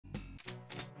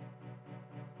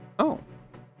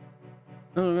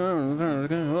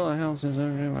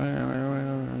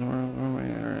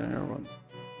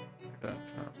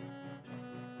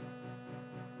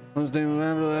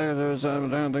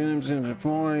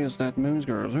That moon's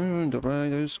girls. The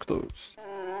ride is closed.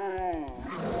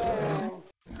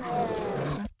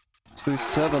 So it's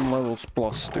 7 levels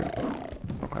plus 2.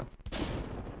 Okay.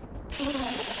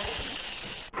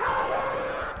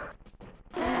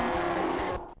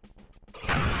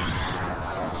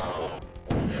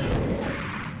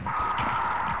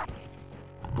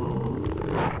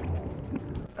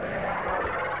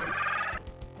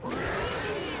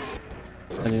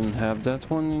 I didn't have that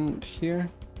one in here.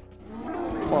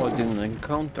 Well, I didn't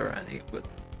encounter any, but...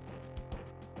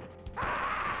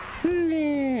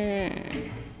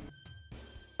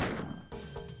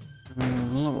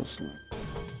 Levels left.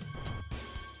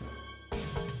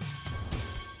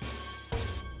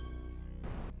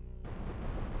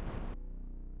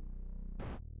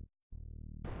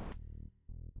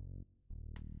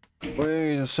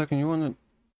 Wait a second, you wanna...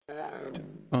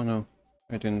 Oh no,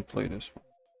 I didn't play this one.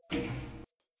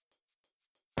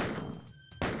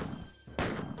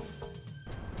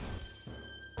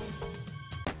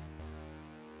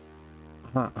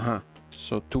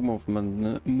 So Tomb of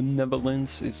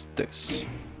Benevolence is this.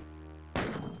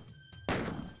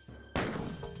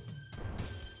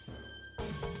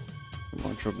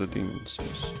 Much of the demons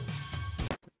is.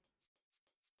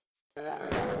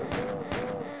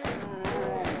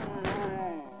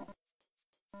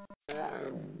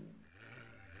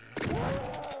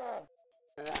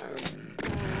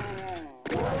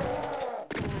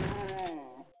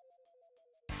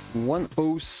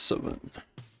 $107.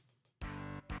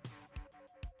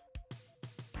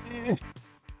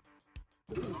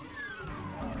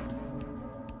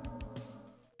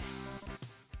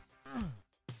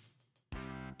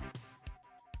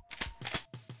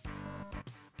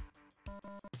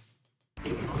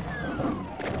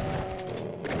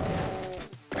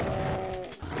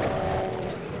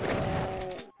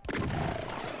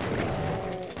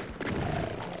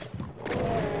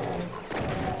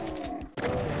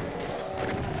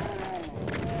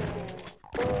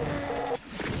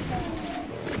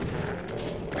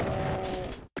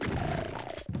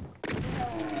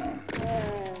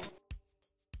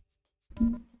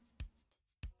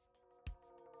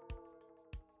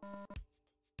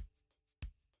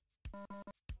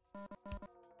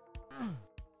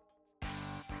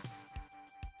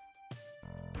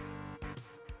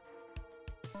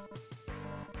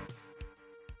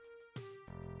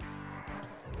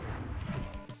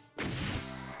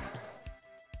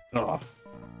 Oh.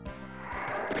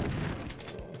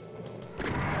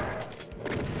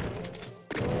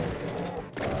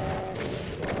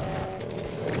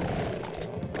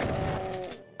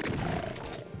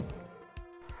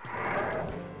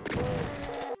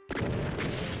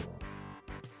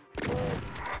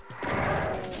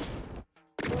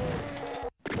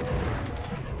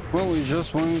 Well, we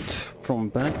just went from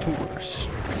bad to worse.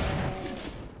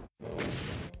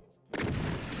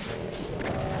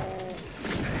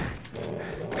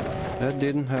 That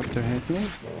didn't have to hit me.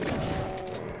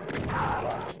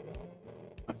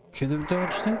 I could have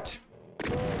dodged it.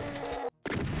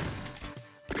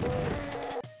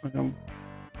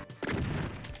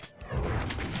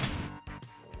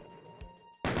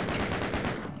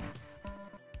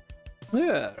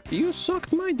 There, you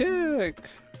sucked my dick!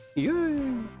 Yay!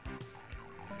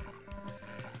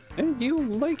 And you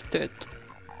liked it!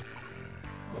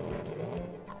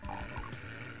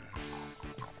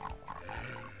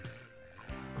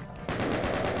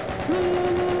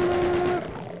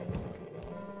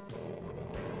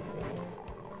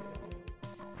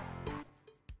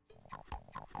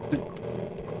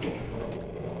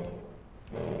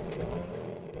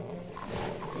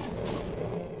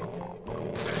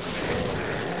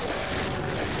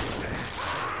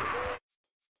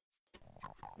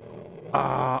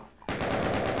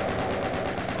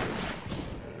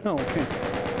 Oh, okay.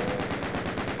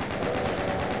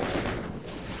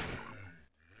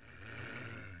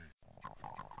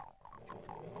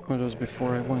 What was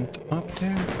before I went up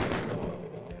there?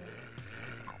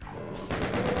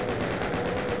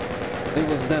 It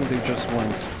was them, they just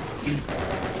went. You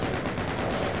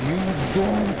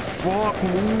don't fuck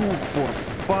move, for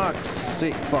fuck's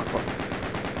sake. Fuck up.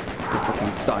 You're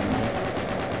fucking dying.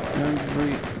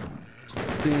 Every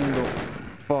single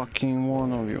fucking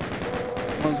one of you.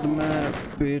 What's the matter,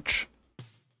 bitch?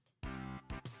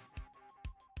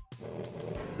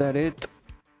 Is that it?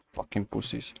 Fucking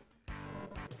pussies.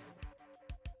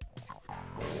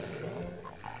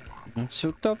 Not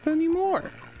so tough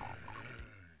anymore.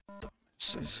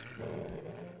 Dumbasses.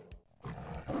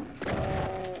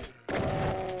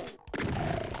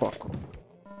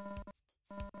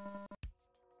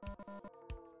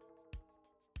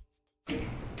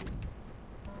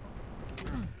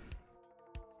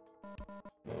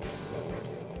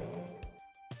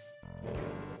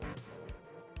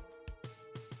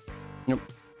 Yep.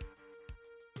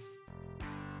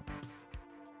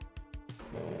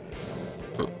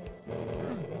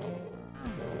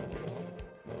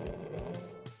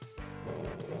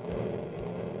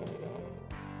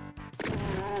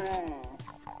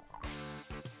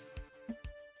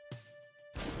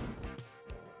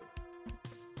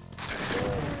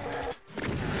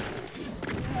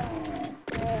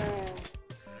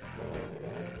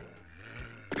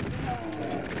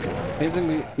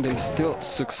 Basically, they still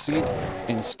succeed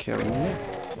in scaring me.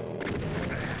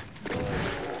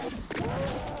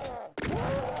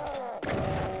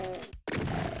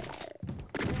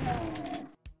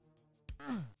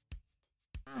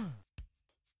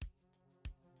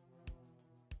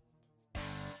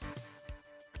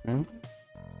 Okay.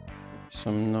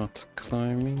 So I'm not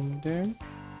climbing there.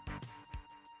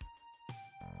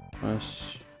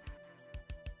 Let's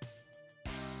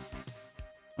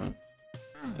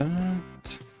that.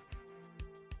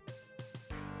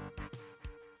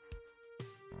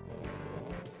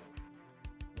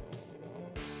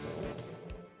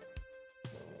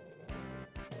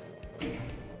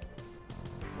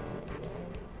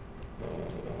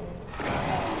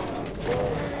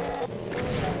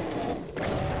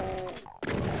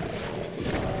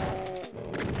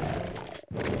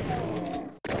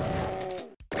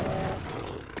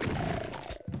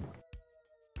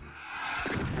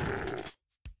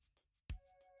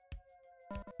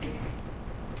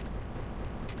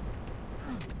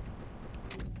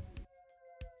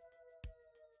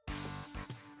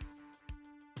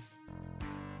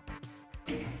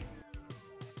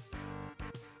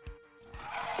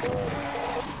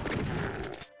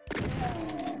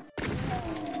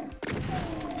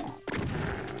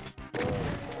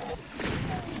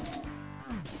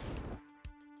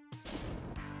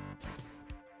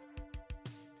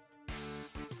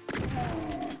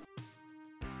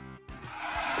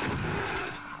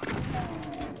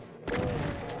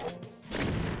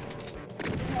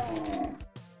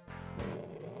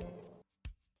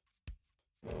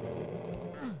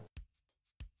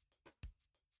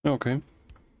 Okay.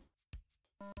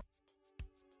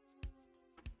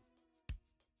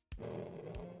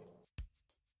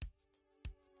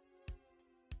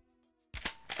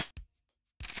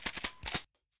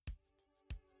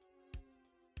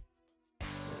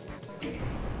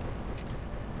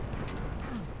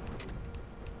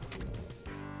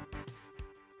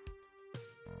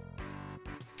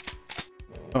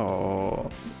 Oh,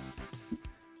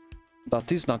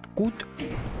 that is not good.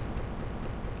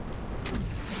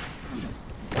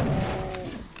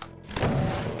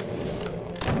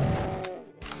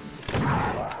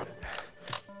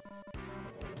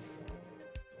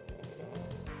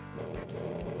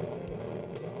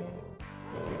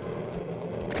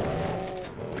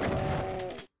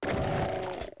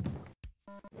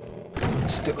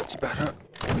 Still, it's better.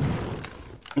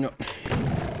 No.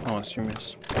 Unless you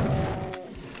miss.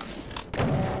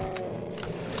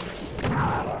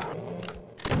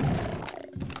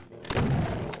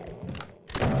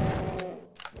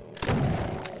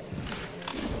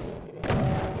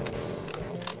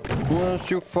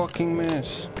 Unless you fucking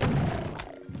miss.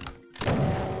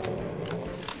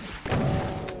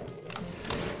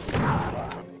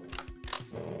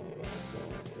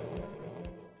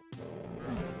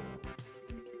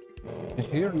 I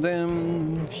hear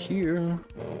them here.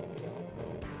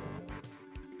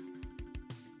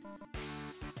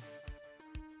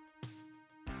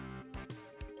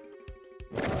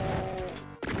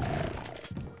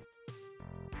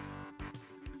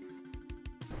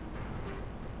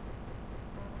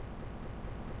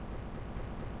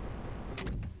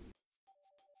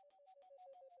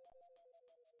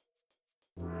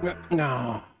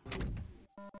 No.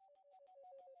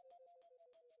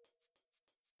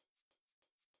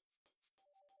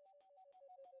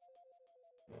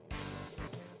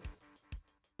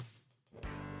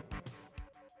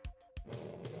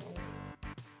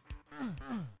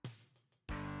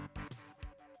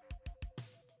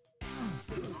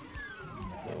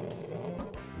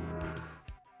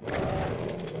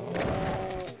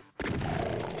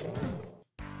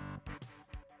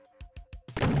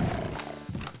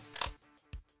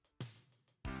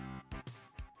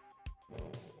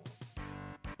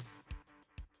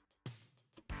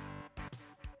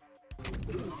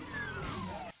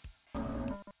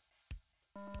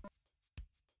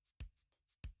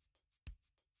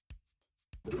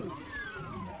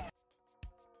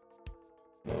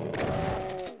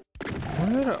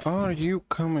 Where are you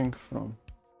coming from?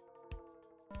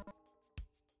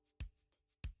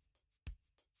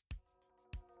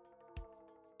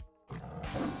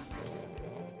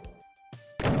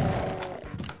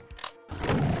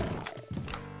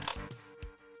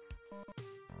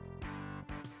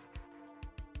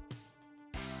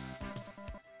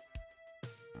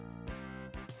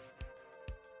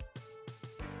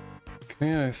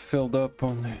 Yeah, I filled up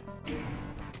on it.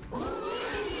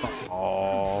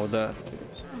 Oh, that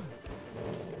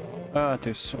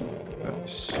is so good. That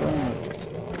is so good.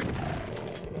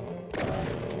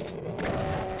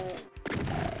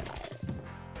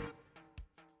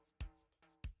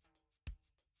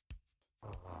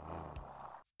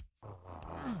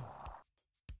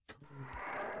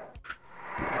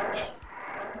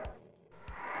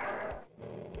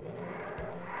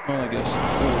 Well, I guess.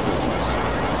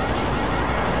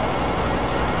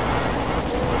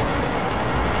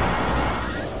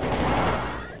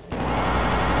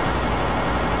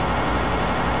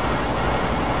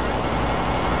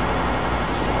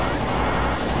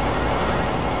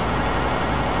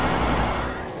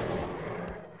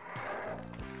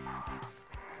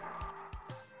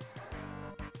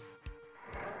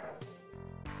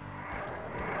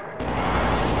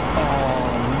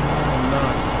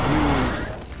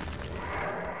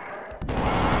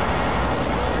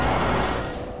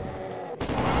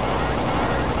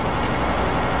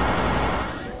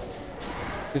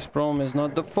 His problem is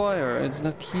not the fire, it's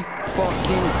that he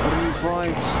fucking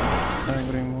revives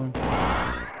everyone.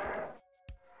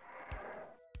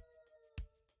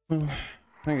 Well,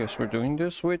 I guess we're doing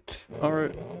this with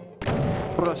our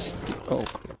rusty oak.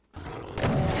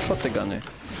 Shotgun.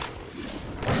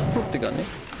 Shotgun.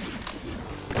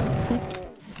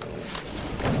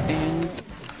 And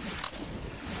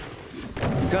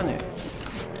gun it.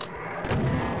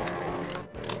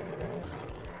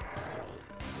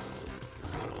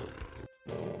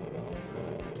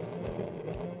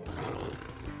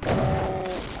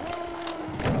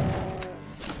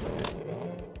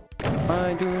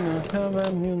 I do not have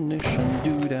ammunition,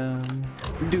 do-da,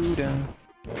 do-da.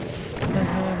 I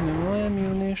have no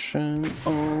ammunition,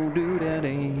 oh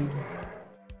do-da-day.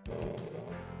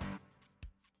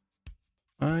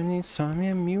 I need some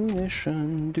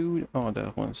ammunition, do. Oh,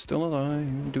 that one's still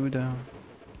alive, do-da.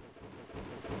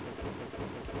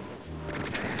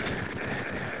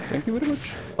 Thank you very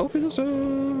much. Auf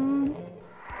Wiedersehen!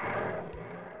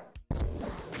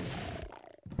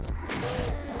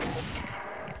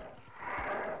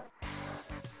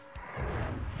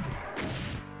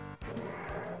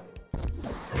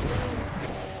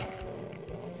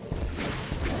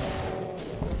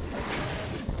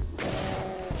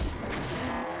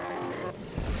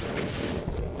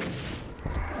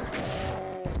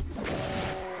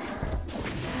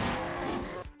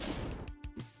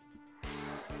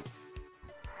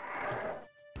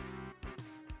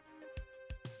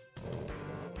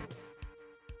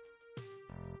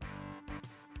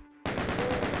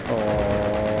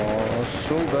 Oh,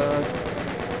 so bad.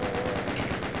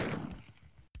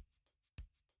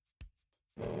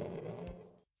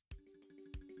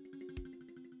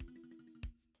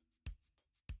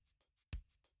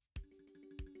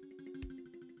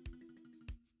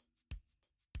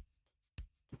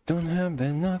 Don't have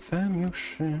enough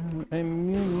ammunition.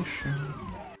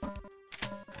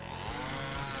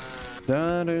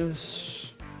 That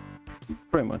is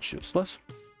pretty much useless.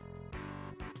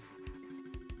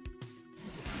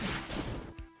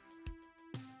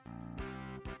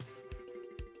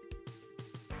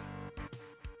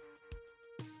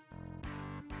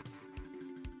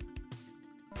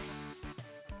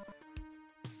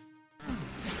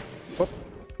 Whoop.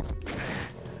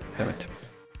 Damn it.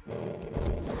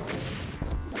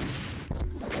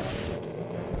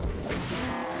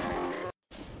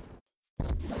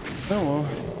 Oh well.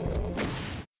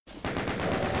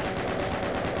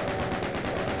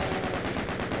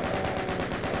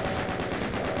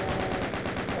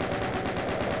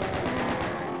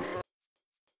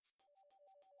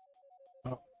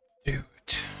 Oh, dude.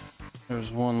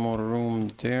 There's one more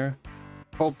room there.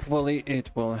 Hopefully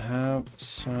it will have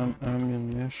some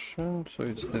ammunition. So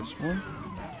it's this one.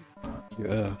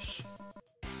 Yes.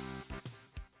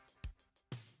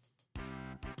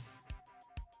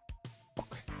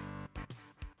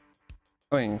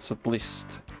 I mean, it's at least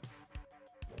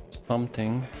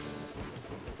something.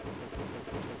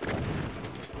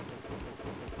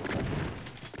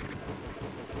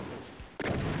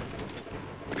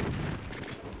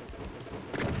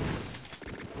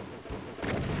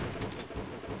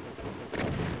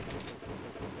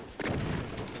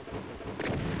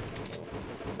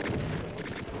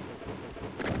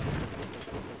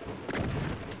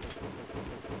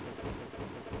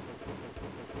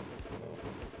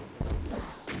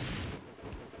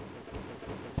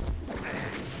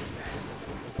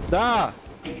 Da!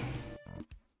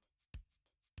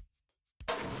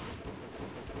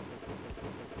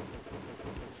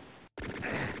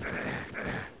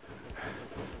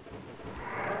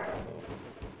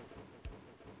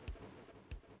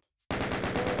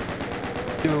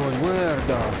 Dude, where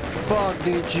the fuck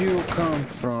did you come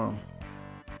from?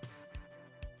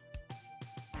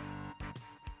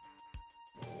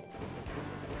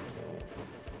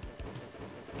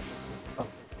 Oh,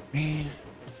 man.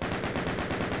 I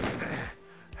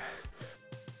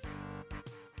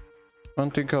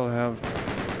don't think I'll have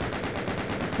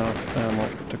enough ammo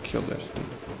to kill this dude.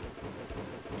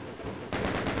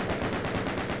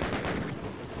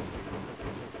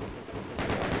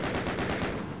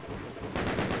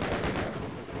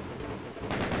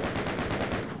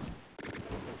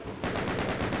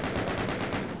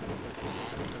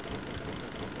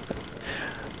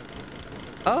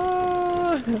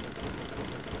 Ah!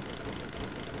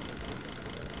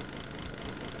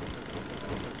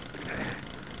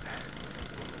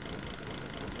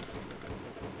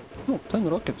 Oh, 10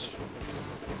 rockets.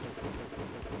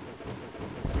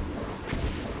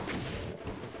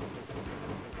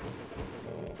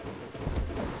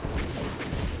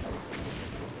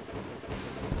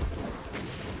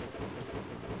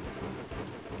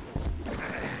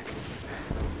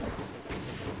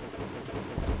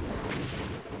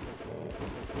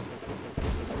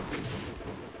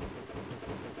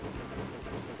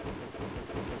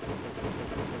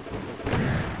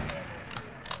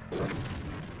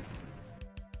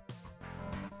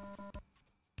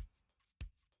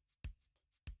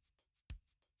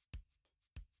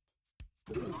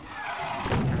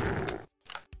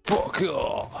 Fuck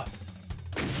off!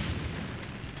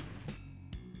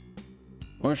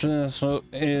 So,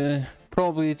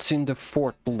 probably it's in the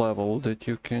 4th level that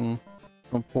you can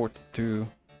comport to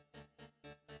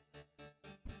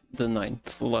the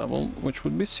 9th level, which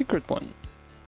would be secret one.